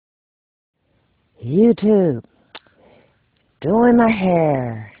YouTube, doing my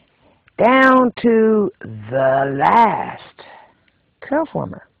hair, down to the last curl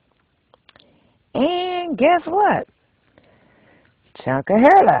former. And guess what? Chunk of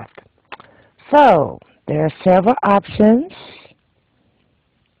hair left. So, there are several options.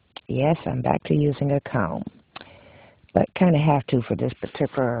 Yes, I'm back to using a comb, but kind of have to for this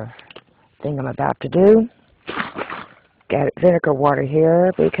particular thing I'm about to do. Got vinegar water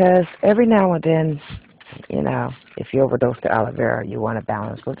here because every now and then, you know, if you overdose the aloe vera, you want to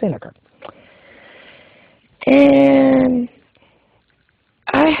balance with vinegar. And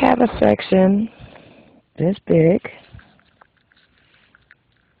I have a section this big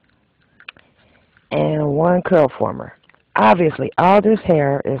and one curl former. Obviously, all this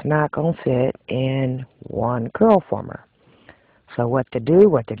hair is not going to fit in one curl former. So what to do?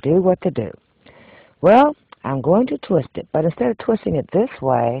 Well, I'm going to twist it, but instead of twisting it this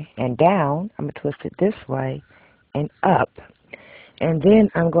way and down, I'm going to twist it this way and up. And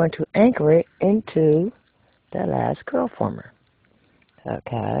then I'm going to anchor it into the last curl former.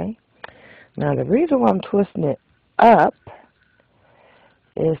 Okay. Now, the reason why I'm twisting it up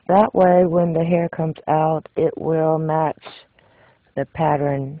is that way when the hair comes out, it will match the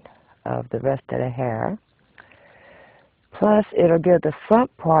pattern of the rest of the hair. Plus, it'll give the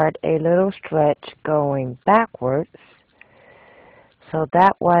front part a little stretch going backwards, so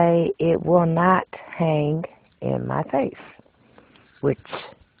that way it will not hang in my face, which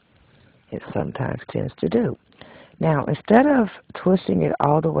it sometimes tends to do. Now, instead of twisting it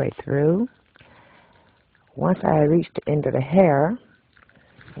all the way through, once I reach the end of the hair,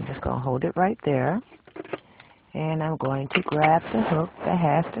 I'm just going to hold it right there, and I'm going to grab the hook that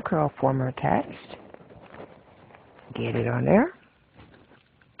has the curl former attached. Get it on there.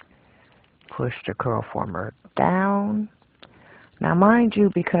 Push the curl former down. Now, mind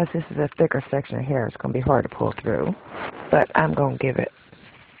you, because this is a thicker section of hair, it's going to be hard to pull through. But I'm going to give it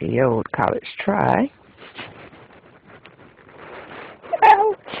the old college try.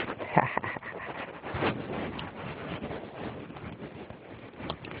 Ouch!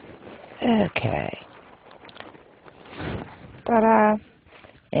 Okay. Ta-da!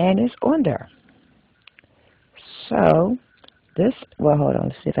 And it's on there. So, this, well, hold on,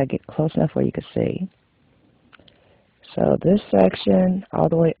 let's see if I get close enough where you can see. So, this section all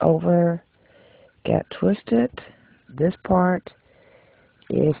the way over got twisted. This part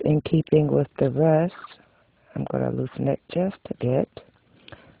is in keeping with the rest. I'm going to loosen it just a bit.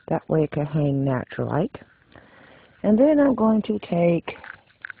 That way it can hang natural-like. And then I'm going to take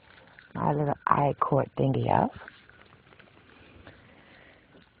my little I-cord thingy out.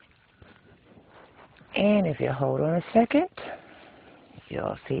 And if you hold on a second,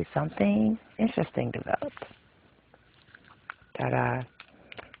 you'll see something interesting develop. Ta-da!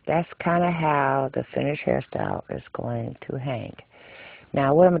 That's kind of how the finished hairstyle is going to hang.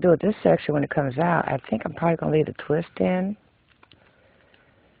 Now, what I'm going to do with this section when it comes out, I think I'm probably going to leave the twist in.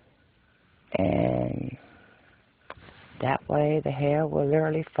 And that way the hair will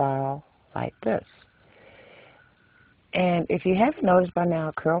literally fall like this. And if you haven't noticed by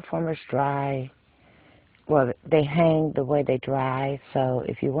now, curl formers dry. Well, they hang the way they dry, so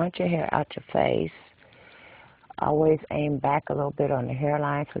if you want your hair out your face, always aim back a little bit on the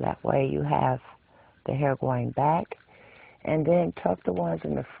hairline so that way you have the hair going back. And then tuck the ones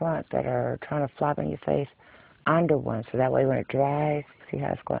in the front that are trying to flop in your face under one, so that way when it dries, see how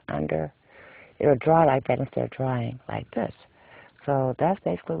it's going under? It'll dry like that instead of drying like this. So that's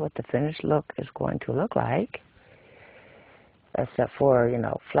basically what the finished look is going to look like, except for, you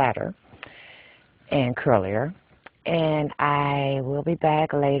know, flatter and curlier. And I will be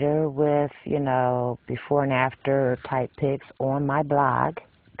back later with, you know, before and after type pics on my blog,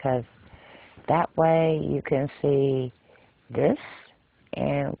 because that way you can see this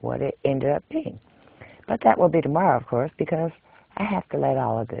and what it ended up being. But that will be tomorrow, of course, because I have to let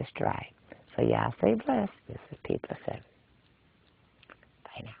all of this dry. So yeah, stay blessed. This is